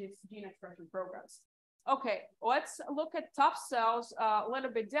these gene expression programs. Okay, let's look at tough cells a little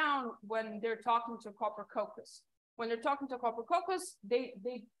bit down when they're talking to Coppercoccus. When they're talking to Coppercoccus, they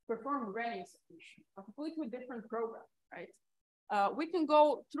perform renin secretion, a completely different program, right? We can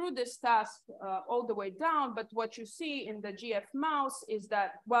go through this task all the way down, but what you see in the GF mouse is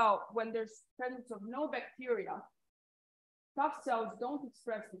that, well, when there's presence of no bacteria, tough cells don't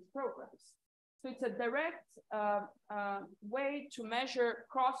express these programs. So it's a direct way to measure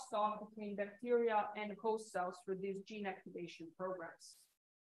crosstalk between bacteria and host cells through these gene activation programs.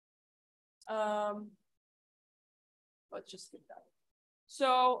 Let's just skip that.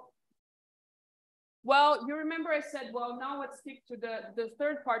 So, well, you remember I said, well, now let's stick to the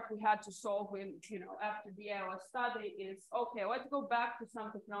third part we had to solve when, you know, after the ALS study is, okay, let's go back to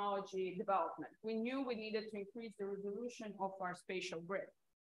some technology development. We knew we needed to increase the resolution of our spatial grid.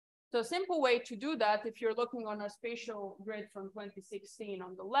 So a simple way to do that, if you're looking on a spatial grid from 2016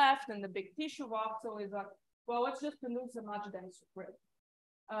 on the left and the big tissue voxel is, well, let's just produce a much denser grid.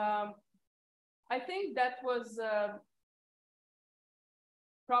 I think that was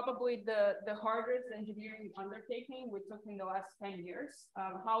probably the hardest engineering undertaking we took in the last 10 years,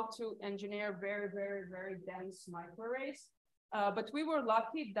 how to engineer very, very, very dense microarrays. But we were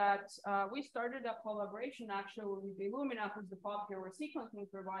lucky that we started a collaboration actually with Illumina, who's the popular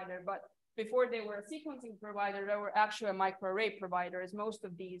sequencing provider. But before they were a sequencing provider, they were actually a microarray provider, as most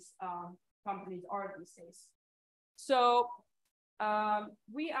of these companies are these days. So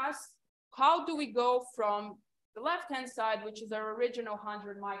we asked, how do we go from the left-hand side, which is our original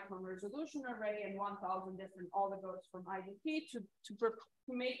 100 micron resolution array and 1,000 different oligos from IDT to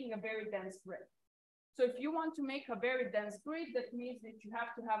making a very dense grid. So if you want to make a very dense grid, that means that you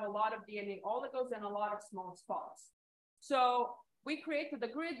have to have a lot of DNA oligos and a lot of small spots. So we created a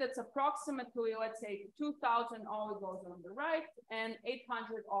grid that's approximately, let's say, 2,000 oligos on the right and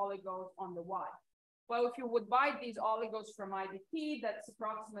 800 oligos on the Y. Well, if you would buy these oligos from IDT, that's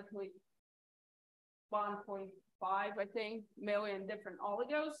approximately 1.5, I think, million different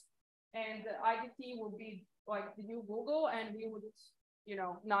oligos. And IDT would be like the new Google, and we would, you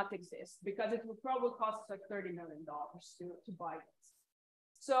know, not exist because it would probably cost us like $30 million to buy this.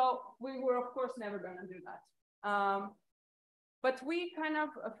 So we were, of course, never going to do that. But we kind of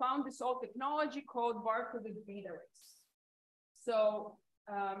found this old technology called barcoded bead arrays. So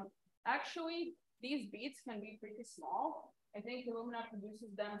actually, these beads can be pretty small. I think Illumina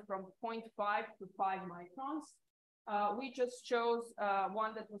produces them from 0.5 to 5 microns. We just chose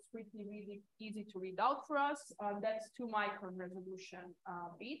one that was pretty really easy to read out for us. That's 2 micron resolution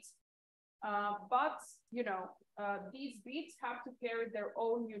beads. But, you know, these beads have to carry their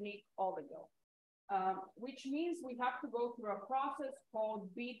own unique oligo, which means we have to go through a process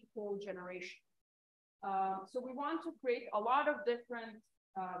called bead pool generation. So we want to create a lot of different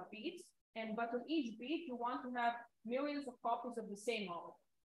beads, but on each bead, you want to have millions of copies of the same oligo.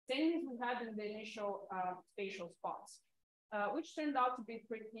 Same as we had in the initial spatial spots, which turned out to be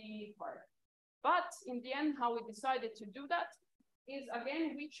pretty hard. But in the end, how we decided to do that is,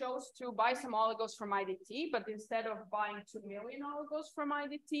 again, we chose to buy some oligos from IDT, but instead of buying 2 million oligos from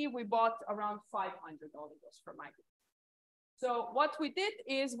IDT, we bought around 500 oligos from IDT. So what we did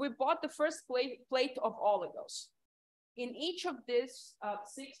is we bought the first plate of oligos. In each of these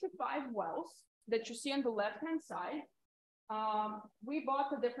 65 wells that you see on the left-hand side, we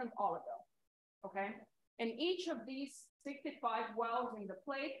bought a different oligo, okay? And each of these 65 wells in the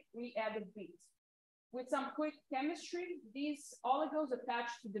plate, we added beads. With some quick chemistry, these oligos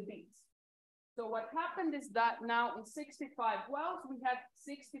attached to the beads. So what happened is that now in 65 wells, we had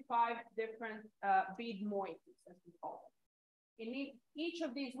 65 different bead moieties, as we call them. In each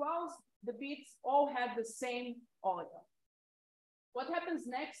of these wells, the beads all had the same oligo. What happens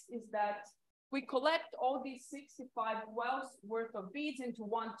next is that we collect all these 65 wells worth of beads into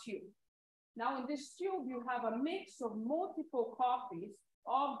one tube. Now in this tube, you have a mix of multiple copies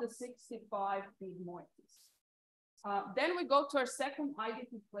of the 65 bead moieties. Then we go to our second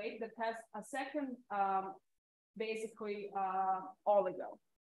IDT plate that has a second, oligo.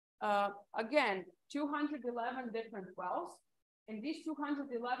 Again, 211 different wells. In these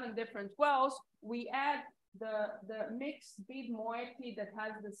 211 different wells, we add the mixed bead moiety that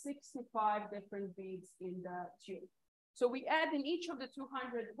has the 65 different beads in the tube. So we add in each of the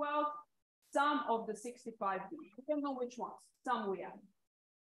 200 wells some of the 65 beads. We don't know which ones, some we add.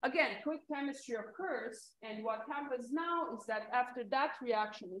 Again, quick chemistry occurs, and what happens now is that after that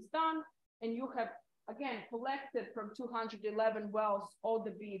reaction is done, and you have, again, collected from 211 wells all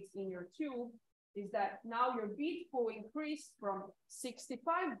the beads in your tube, is that now your bead pool increased from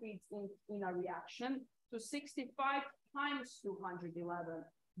 65 beads in a reaction to 65 times 211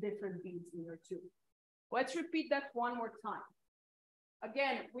 different beads in your tube. Let's repeat that one more time.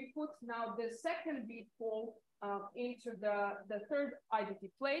 Again, we put now the second bead pool into the third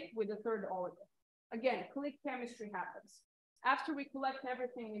IDT plate with the third oligo. Again, click chemistry happens. After we collect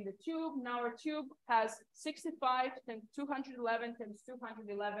everything in the tube, now our tube has 65 times 211 times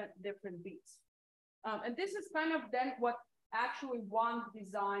 211 different beads. And this is kind of then what actually one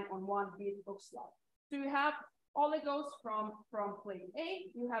design on one bead looks like. So you have oligos from plate A,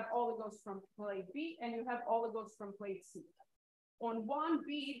 you have oligos from plate B, and you have oligos from plate C. On one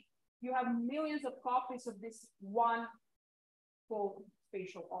bead, you have millions of copies of this one full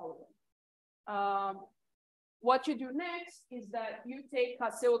spatial oligo. What you do next is that you take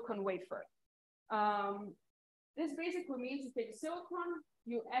a silicon wafer. This basically means you take silicon,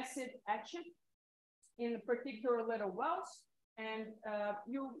 you acid etch it in particular little wells, and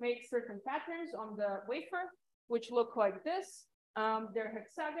you make certain patterns on the wafer, which look like this. They're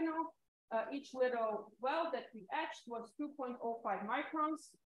hexagonal. Each little well that we etched was 2.05 microns.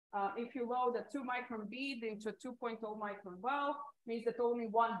 If you load a 2-micron bead into a 2.0 micron well, means that only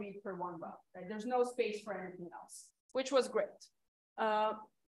one bead per one well. Right? There's no space for anything else, which was great.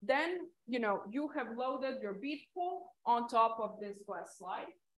 Then, you have loaded your bead pool on top of this glass slide,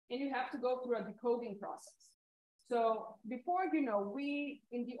 and you have to go through a decoding process. So before, we,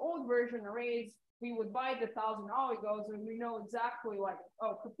 in the old version arrays, we would buy the 1,000 oligos, and we know exactly like,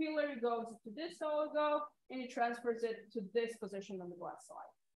 oh, capillary goes to this oligo, and it transfers it to this position on the glass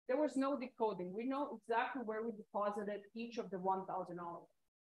slide. There was no decoding. We know exactly where we deposited each of the 1,000 oligos.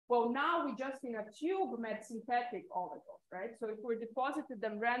 Well, now we just in a tube met synthetic oligos, right? So if we deposited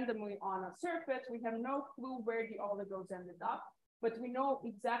them randomly on a surface, we have no clue where the oligos ended up, but we know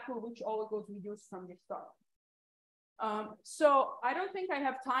exactly which oligos we used from the start. So I don't think I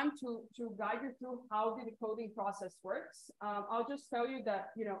have time to guide you through how the decoding process works. I'll just tell you that,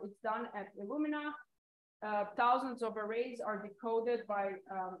 it's done at Illumina. Thousands of arrays are decoded by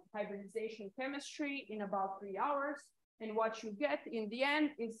hybridization chemistry in about 3 hours. And what you get in the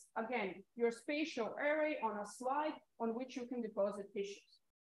end is, again, your spatial array on a slide on which you can deposit tissues.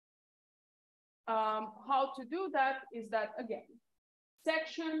 How to do that is that, again,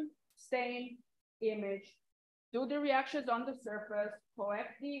 section, stain, image, do the reactions on the surface,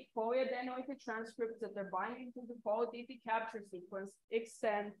 collect the polyadenylate transcripts that are binding to the poly-DT capture sequence,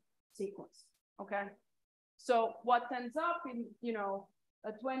 extend sequence, okay? So what ends up in,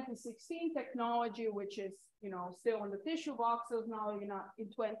 a 2016 technology, which is, still on the tissue boxes now, in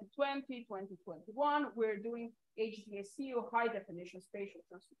 2020, 2021, we're doing HDSC or high definition spatial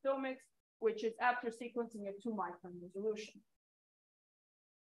transcriptomics, which is after sequencing at 2-micron resolution.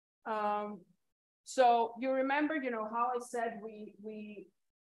 So you remember, how I said we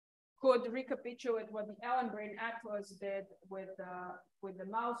could recapitulate what the Allen Brain Atlas did with the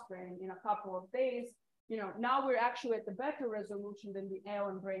mouse brain in a couple of days. Now we're actually at the better resolution than the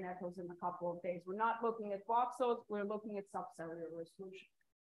Allen Brain Atlas in a couple of days. We're not looking at voxels, we're looking at subcellular resolution.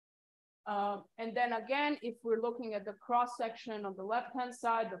 And then again, if we're looking at the cross-section on the left-hand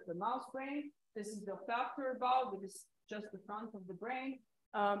side of the mouse brain, this is the olfactory bulb, which is just the front of the brain.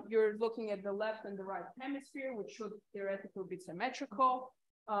 You're looking at the left and the right hemisphere, which should theoretically be symmetrical.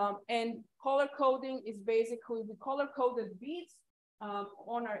 And color coding is basically the color-coded beads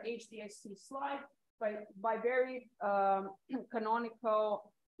on our HDSC slide by very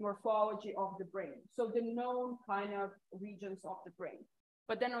canonical morphology of the brain. So the known kind of regions of the brain.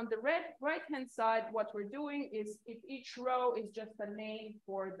 But then on the right-hand side, what we're doing is if each row is just a name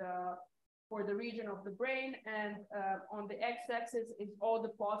for the region of the brain, and on the x-axis is all the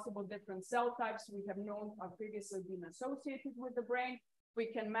possible different cell types we have known are previously been associated with the brain. We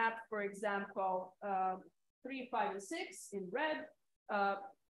can map, for example, 3, 5, and 6 in red.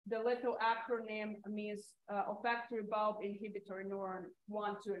 The little acronym means olfactory bulb inhibitory neuron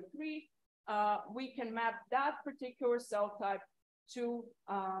 1, 2, and 3. We can map that particular cell type to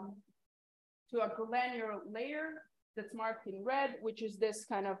a granular layer that's marked in red, which is this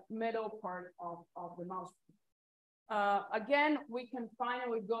kind of middle part of the mouse. Again, we can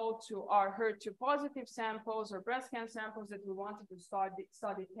finally go to our HER2 positive samples or breast cancer samples that we wanted to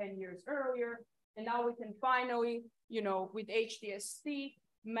study 10 years earlier. And now we can finally, with HDST,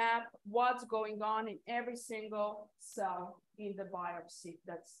 map what's going on in every single cell in the biopsy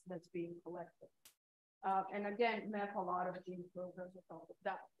that's being collected. And again, map a lot of gene programs on top of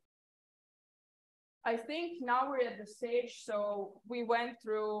that. I think now we're at the stage, so we went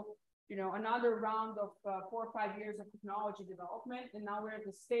through, another round of 4 or 5 years of technology development, and now we're at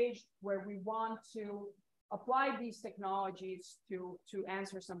the stage where we want to apply these technologies to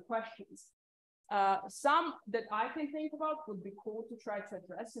answer some questions. Some that I can think about would be cool to try to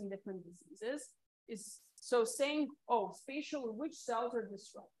address in different diseases is so saying, spatially, which cells are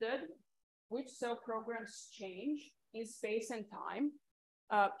disrupted, which cell programs change in space and time.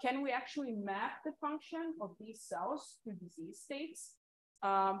 Can we actually map the function of these cells to disease states?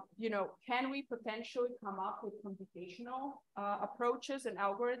 Can we potentially come up with computational approaches and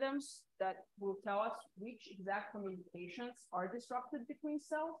algorithms that will tell us which exact communications are disrupted between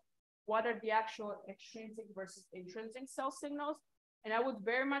cells? What are the actual extrinsic versus intrinsic cell signals? And I would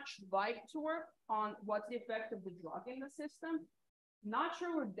very much like to work on what's the effect of the drug in the system. Not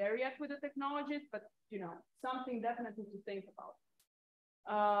sure we're there yet with the technologies, but something definitely to think about.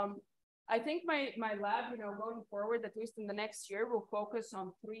 I think my lab, going forward, at least in the next year, will focus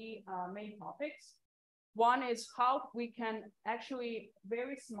on 3 main topics. One is how we can actually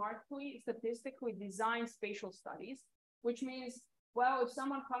very smartly, statistically design spatial studies, which means, well, if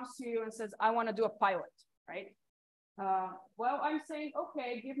someone comes to you and says, I want to do a pilot, right? Well, I'm saying,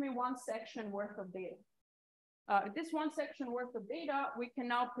 okay, give me 1 section worth of data. This 1 section worth of data, we can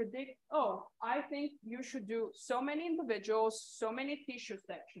now predict, I think you should do so many individuals, so many tissue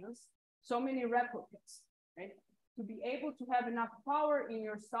sections, so many replicates, right? To be able to have enough power in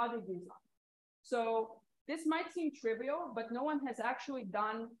your study design. So this might seem trivial, but no one has actually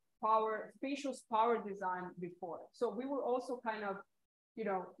done spatial power design before. So we were also kind of,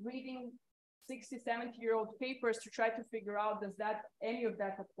 reading 60, 70-year-old papers to try to figure out, does any of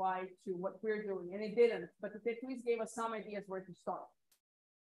that apply to what we're doing? And it didn't, but it at least gave us some ideas where to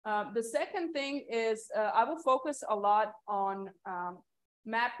start. The second thing is I will focus a lot on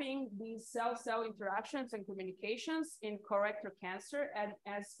mapping these cell-cell interactions and communications in colorectal cancer and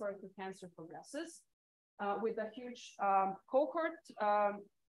as colorectal cancer progresses, with a huge cohort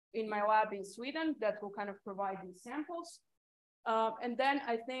in my lab in Sweden that will kind of provide these samples. And then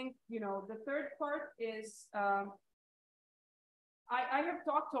I think, the third part is I have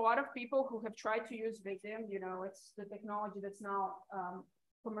talked to a lot of people who have tried to use Victim. It's the technology that's now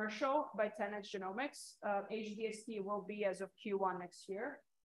commercial by 10x Genomics. HDST will be as of Q1 next year.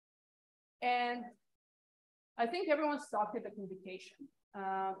 And I think everyone's stuck at the computation.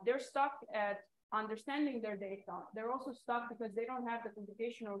 They're stuck at understanding their data. They're also stuck because they don't have the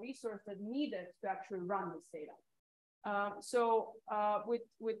computational resource that needed to actually run this data.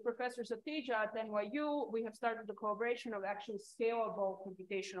 With Professor Satija at NYU, we have started the collaboration of actually scalable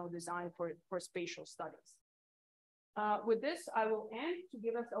computational design for spatial studies. With this, I will end to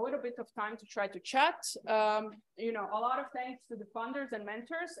give us a little bit of time to try to chat. A lot of thanks to the funders and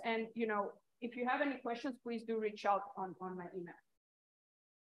mentors. And, if you have any questions, please do reach out on my email.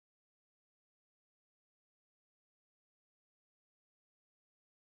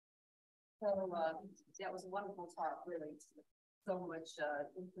 So that was a wonderful talk, really. So much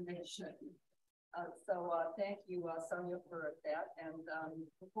information. Thank you, Sanja, for that. And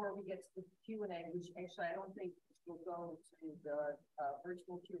before we get to the Q&A, which actually I don't think we'll go to the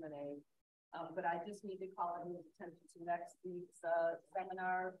virtual Q&A, but I just need to call everyone's attention to next week's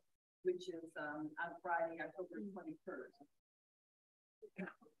seminar, which is on Friday, October 23rd.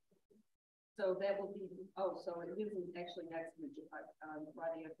 So that will be, so it isn't actually next week,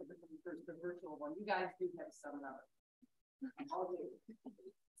 Friday, October 21st, the virtual one. You guys do have some of it.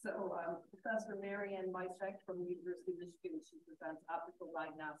 So Professor Marianne Mysek from the University of Michigan, she presents optical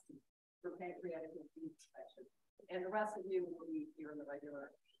diagnostics for pancreatic inspection. And the rest of you will be here in the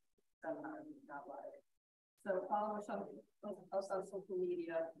regular seminar, not live. So follow us on social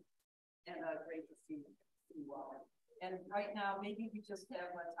media, and great to see you all. And right now, maybe we just have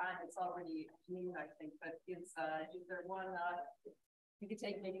time. It's already noon, I think, but it's is there one? We could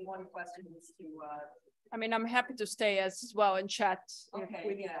take maybe one question to. I mean, I'm happy to stay as well and chat if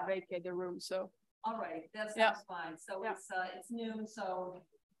we need to yeah. vacate the room. So. All right, that sounds Yeah. fine. So Yeah. it's noon. So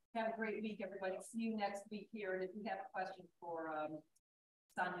have a great week, everybody. See you next week here. And if you have a question for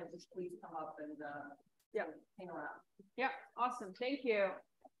Sanja, just please come up and yeah, hang around. Yeah, awesome. Thank you.